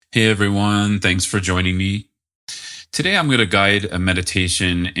Hey everyone, thanks for joining me. Today I'm going to guide a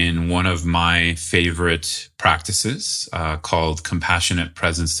meditation in one of my favorite practices called compassionate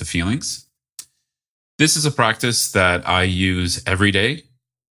presence to feelings. This is a practice that I use every day,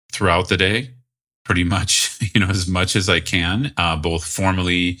 throughout the day, pretty much, as much as I can, both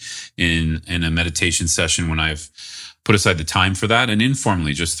formally in a meditation session when I've put aside the time for that, and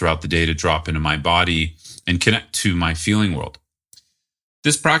informally just throughout the day to drop into my body and connect to my feeling world.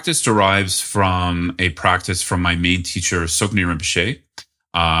 This practice derives from a practice from my main teacher, Tsoknyi Rinpoche.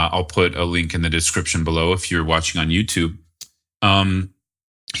 I'll put a link in the description below if you're watching on YouTube.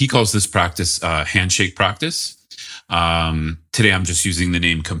 He calls this practice handshake practice. Today, I'm just using the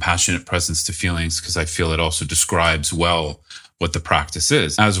name compassionate presence to feelings because I feel it also describes well what the practice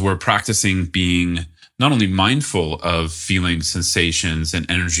is. As we're practicing being not only mindful of feelings, sensations, and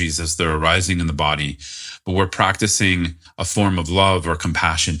energies as they're arising in the body, but we're practicing a form of love or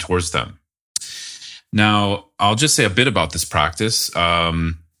compassion towards them. Now, I'll just say a bit about this practice. The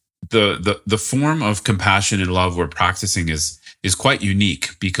form of compassion and love we're practicing is quite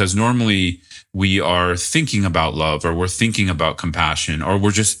unique because normally we are thinking about love or we're thinking about compassion or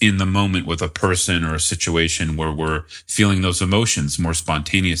we're just in the moment with a person or a situation where we're feeling those emotions more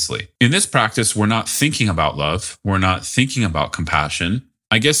spontaneously. In this practice, we're not thinking about love. We're not thinking about compassion.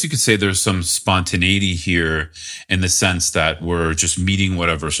 I guess you could say there's some spontaneity here in the sense that we're just meeting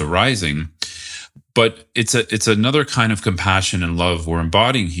whatever's arising. But it's another kind of compassion and love we're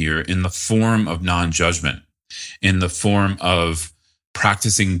embodying here in the form of non-judgment, in the form of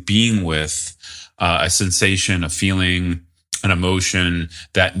practicing being with a sensation, a feeling, an emotion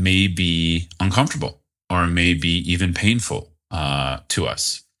that may be uncomfortable or may be even painful to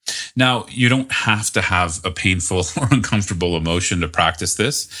us. Now, you don't have to have a painful or uncomfortable emotion to practice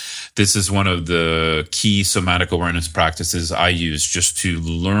this. This is one of the key somatic awareness practices I use just to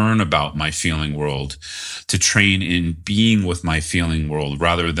learn about my feeling world, to train in being with my feeling world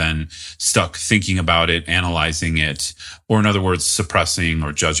rather than stuck thinking about it, analyzing it, or in other words, suppressing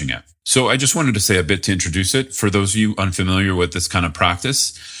or judging it. So I just wanted to say a bit to introduce it. For those of you unfamiliar with this kind of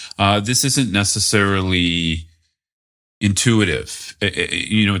practice, this isn't necessarily intuitive.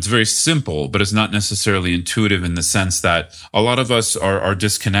 It's very simple, but it's not necessarily intuitive in the sense that a lot of us are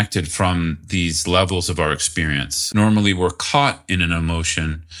disconnected from these levels of our experience. Normally, we're caught in an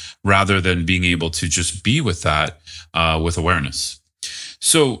emotion rather than being able to just be with that with awareness.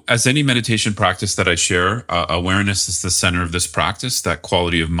 So as any meditation practice that I share, awareness is the center of this practice, that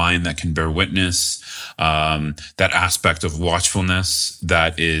quality of mind that can bear witness, that aspect of watchfulness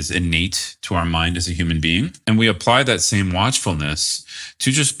that is innate to our mind as a human being. And we apply that same watchfulness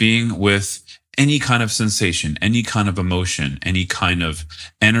to just being with any kind of sensation, any kind of emotion, any kind of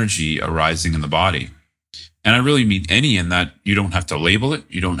energy arising in the body. And I really mean any in that you don't have to label it.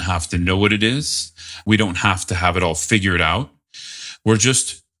 You don't have to know what it is. We don't have to have it all figured out. We're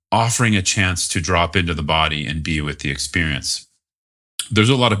just offering a chance to drop into the body and be with the experience. There's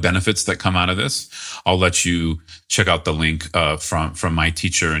a lot of benefits that come out of this. I'll let you check out the link from my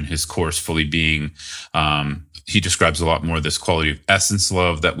teacher and his course, Fully Being. He describes a lot more of this quality of essence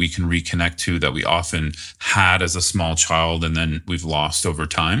love that we can reconnect to, that we often had as a small child and then we've lost over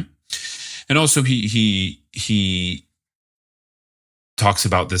time. And also he talks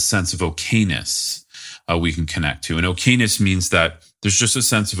about this sense of okayness we can connect to. And okayness means that there's just a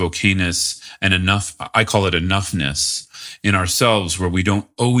sense of okayness and enough, I call it enoughness in ourselves, where we don't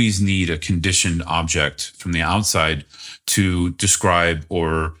always need a conditioned object from the outside to describe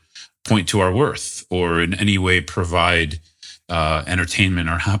or point to our worth or in any way provide entertainment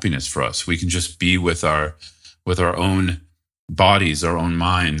or happiness for us. We can just be with our own bodies, our own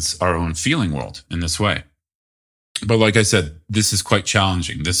minds, our own feeling world in this way. But like I said, this is quite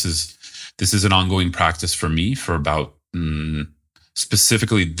challenging. This is an ongoing practice for me for about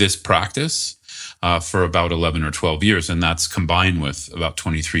specifically this practice for about 11 or 12 years. And that's combined with about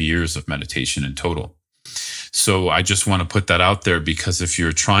 23 years of meditation in total. So I just want to put that out there because if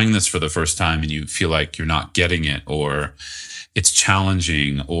you're trying this for the first time and you feel like you're not getting it or it's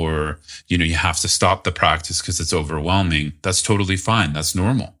challenging or, you have to stop the practice because it's overwhelming, that's totally fine. That's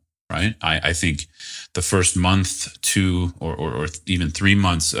normal, right? I think the first month, 2 or even 3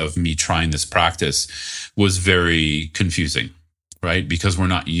 months of me trying this practice was very confusing, right? Because we're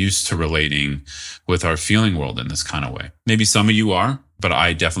not used to relating with our feeling world in this kind of way. Maybe some of you are, but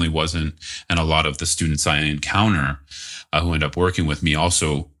I definitely wasn't. And a lot of the students I encounter who end up working with me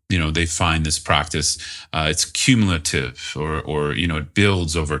also, they find this practice, it's cumulative or it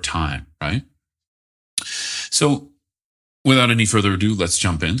builds over time, right? So Without any further ado, let's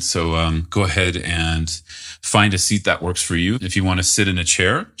jump in. So go ahead and find a seat that works for you. If you want to sit in a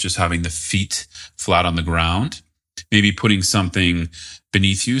chair, just having the feet flat on the ground, maybe putting something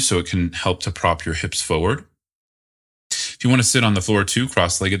beneath you so it can help to prop your hips forward. If you want to sit on the floor too,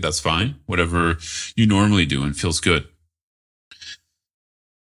 cross-legged, that's fine. Whatever you normally do and feels good.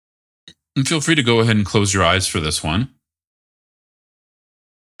 And feel free to go ahead and close your eyes for this one.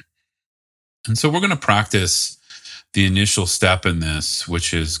 And so we're going to practice the initial step in this,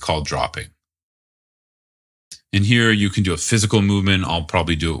 which is called dropping. And here you can do a physical movement. I'll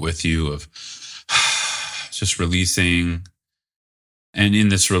probably do it with you of just releasing. And in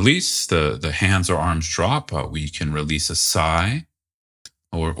this release, the hands or arms drop. We can release a sigh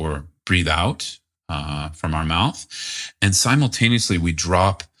or breathe out from our mouth. And simultaneously, we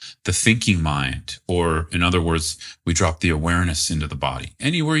drop the thinking mind, or in other words, we drop the awareness into the body,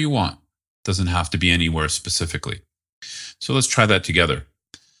 anywhere you want. Doesn't have to be anywhere specifically. So let's try that together.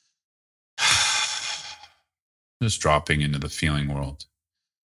 Just dropping into the feeling world.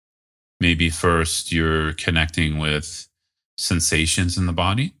 Maybe first you're connecting with sensations in the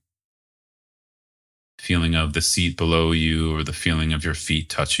body. Feeling of the seat below you or the feeling of your feet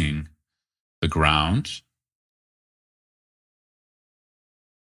touching the ground.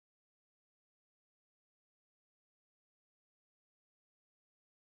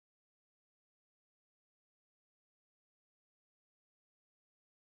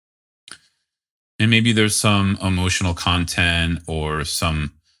 And maybe there's some emotional content or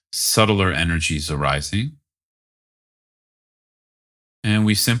some subtler energies arising. And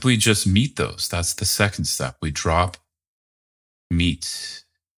we simply just meet those. That's the second step. We drop, meet.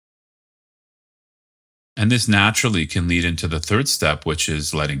 And this naturally can lead into the third step, which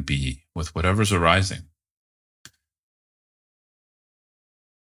is letting be with whatever's arising.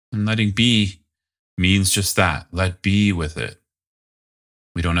 And letting be means just that. Let be with it.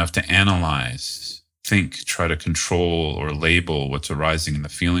 We don't have to analyze, think, try to control or label what's arising in the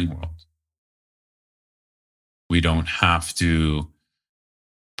feeling world. We don't have to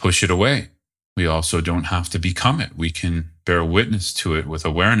push it away. We also don't have to become it. We can bear witness to it with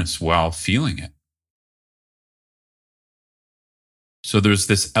awareness while feeling it. So there's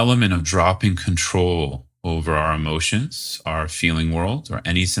this element of dropping control over our emotions, our feeling world, or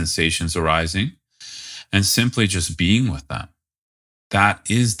any sensations arising, and simply just being with them. That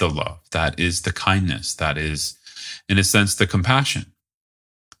is the love. That is the kindness. That is, in a sense, the compassion.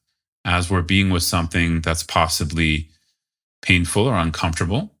 As we're being with something that's possibly painful or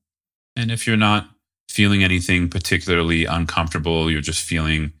uncomfortable. And if you're not feeling anything particularly uncomfortable, you're just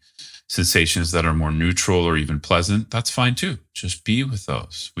feeling sensations that are more neutral or even pleasant, that's fine too. Just be with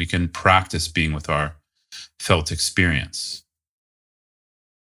those. We can practice being with our felt experience.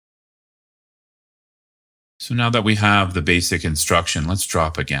 So now that we have the basic instruction, let's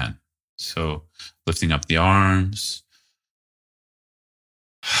drop again. So lifting up the arms,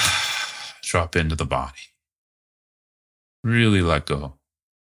 drop into the body. Really let go.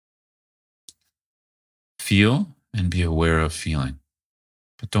 Feel and be aware of feeling.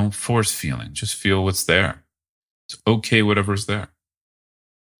 But don't force feeling. Just feel what's there. It's okay, whatever's there.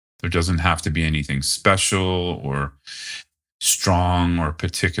 There doesn't have to be anything special or strong or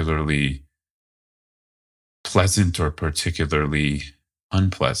particularly pleasant or particularly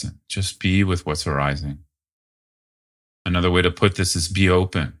unpleasant. Just be with what's arising. Another way to put this is be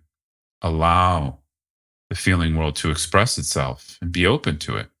open. Allow the feeling world to express itself and be open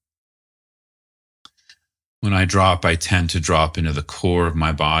to it. When I drop, I tend to drop into the core of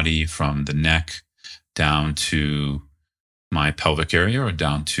my body from the neck down to my pelvic area or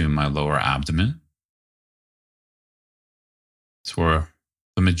down to my lower abdomen. It's where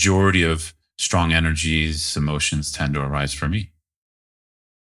the majority of strong energies, emotions tend to arise for me.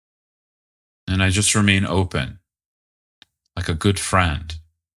 And I just remain open, like a good friend.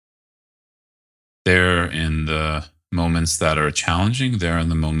 There in the moments that are challenging, there in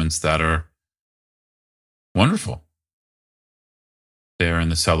the moments that are wonderful. There in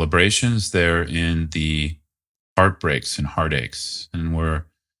the celebrations, there in the heartbreaks and heartaches. And we're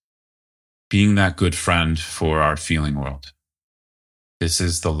being that good friend for our feeling world. This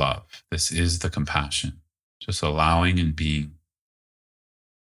is the love. This is the compassion. Just allowing and being.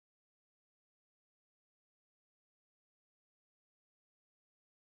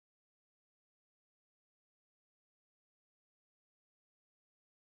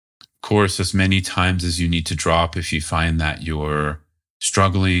 Of course, as many times as you need to drop, if you find that you're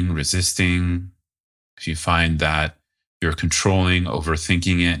struggling, resisting, if you find that you're controlling,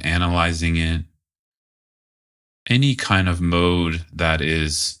 overthinking it, analyzing it, any kind of mode that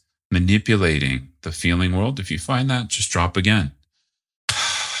is manipulating the feeling world. If you find that, just drop again.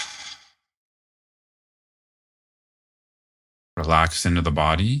 Relax into the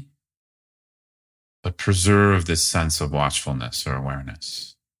body, but preserve this sense of watchfulness or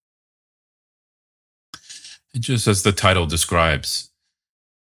awareness. And just as the title describes,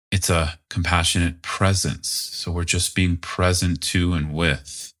 it's a compassionate presence. So we're just being present to and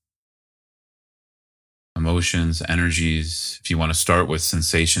with emotions, energies. If you want to start with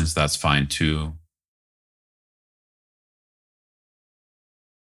sensations, that's fine too.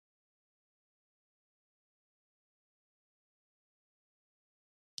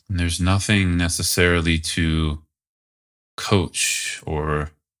 And there's nothing necessarily to coach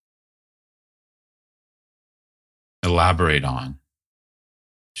or elaborate on.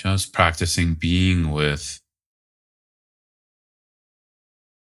 Just practicing being with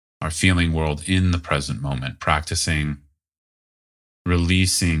our feeling world in the present moment, practicing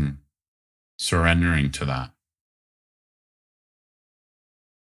releasing, surrendering to that.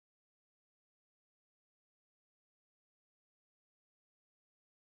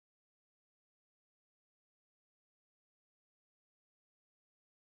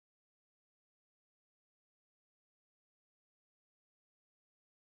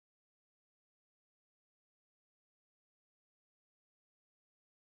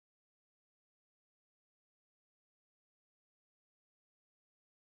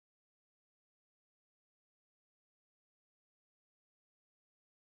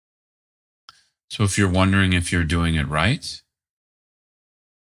 So if you're wondering if you're doing it right,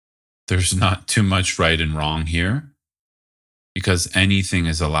 there's not too much right and wrong here, because anything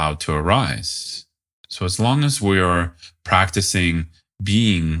is allowed to arise. So as long as we are practicing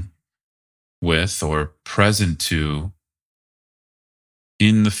being with or present to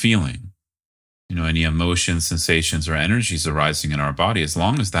in the feeling, any emotions, sensations, or energies arising in our body, as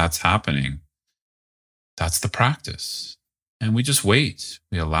long as that's happening, that's the practice. And we just wait,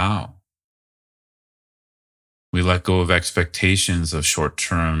 we allow. We let go of expectations of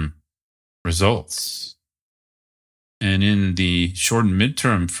short-term results. And in the short and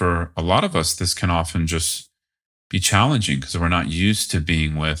midterm, for a lot of us, this can often just be challenging because we're not used to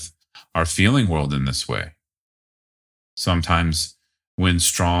being with our feeling world in this way. Sometimes when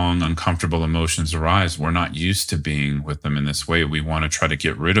strong, uncomfortable emotions arise, we're not used to being with them in this way. We want to try to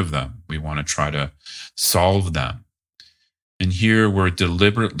get rid of them. We want to try to solve them. And here we're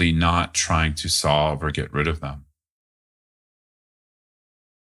deliberately not trying to solve or get rid of them.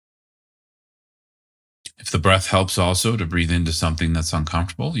 If the breath helps also to breathe into something that's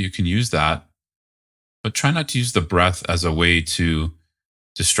uncomfortable, you can use that. But try not to use the breath as a way to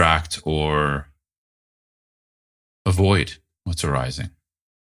distract or avoid what's arising.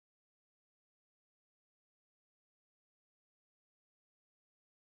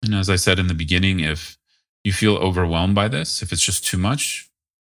 And as I said in the beginning, if you feel overwhelmed by this, if it's just too much,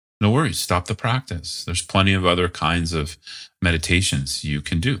 no worries, stop the practice. There's plenty of other kinds of meditations you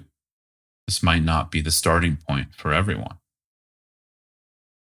can do. This might not be the starting point for everyone.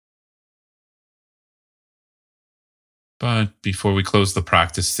 But before we close the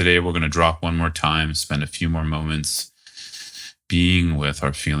practice today, we're going to drop one more time, spend a few more moments being with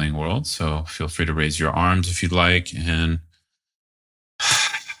our feeling world. So feel free to raise your arms if you'd like, and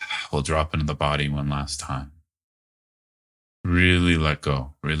we'll drop into the body one last time. Really let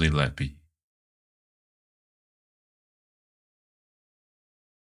go, really let be.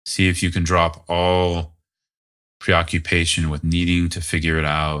 See if you can drop all preoccupation with needing to figure it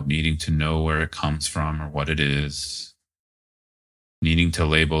out, needing to know where it comes from or what it is, needing to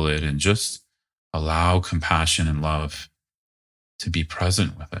label it, and just allow compassion and love to be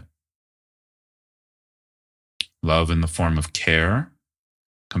present with it. Love in the form of care,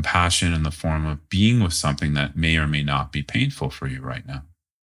 compassion in the form of being with something that may or may not be painful for you right now.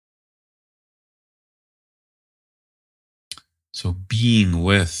 So being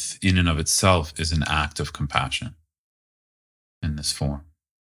with in and of itself is an act of compassion in this form.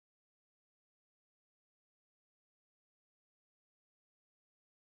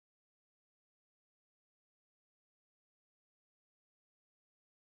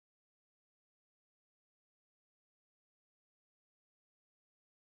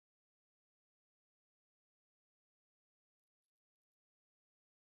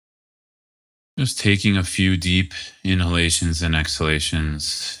 Just taking a few deep inhalations and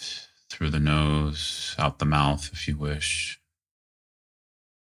exhalations through the nose, out the mouth if you wish.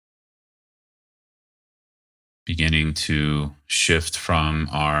 Beginning to shift from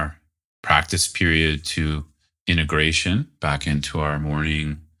our practice period to integration back into our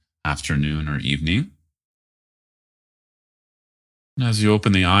morning, afternoon, or evening. And as you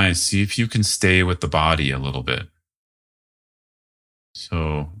open the eyes, see if you can stay with the body a little bit.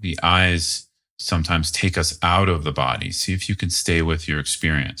 So the eyes sometimes take us out of the body. See if you can stay with your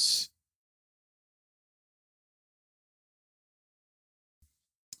experience.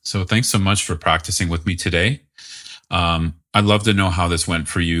 So thanks so much for practicing with me today. I'd love to know how this went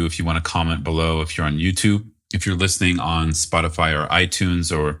for you. If you want to comment below, if you're on YouTube, if you're listening on Spotify or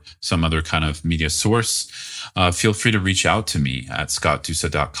iTunes or some other kind of media source, feel free to reach out to me at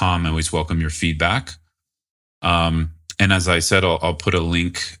scottdusa.com. I always welcome your feedback. And as I said, I'll put a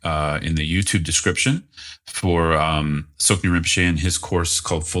link in the YouTube description for Tsoknyi Rinpoche and his course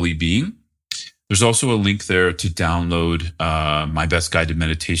called Fully Being. There's also a link there to download my best guided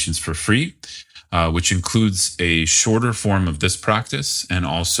meditations for free, which includes a shorter form of this practice and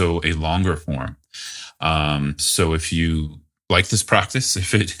also a longer form. So if you like this practice,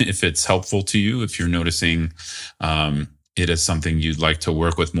 if it's helpful to you, if you're noticing it as something you'd like to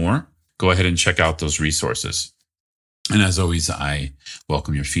work with more, go ahead and check out those resources. And as always, I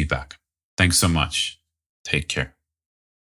welcome your feedback. Thanks so much. Take care.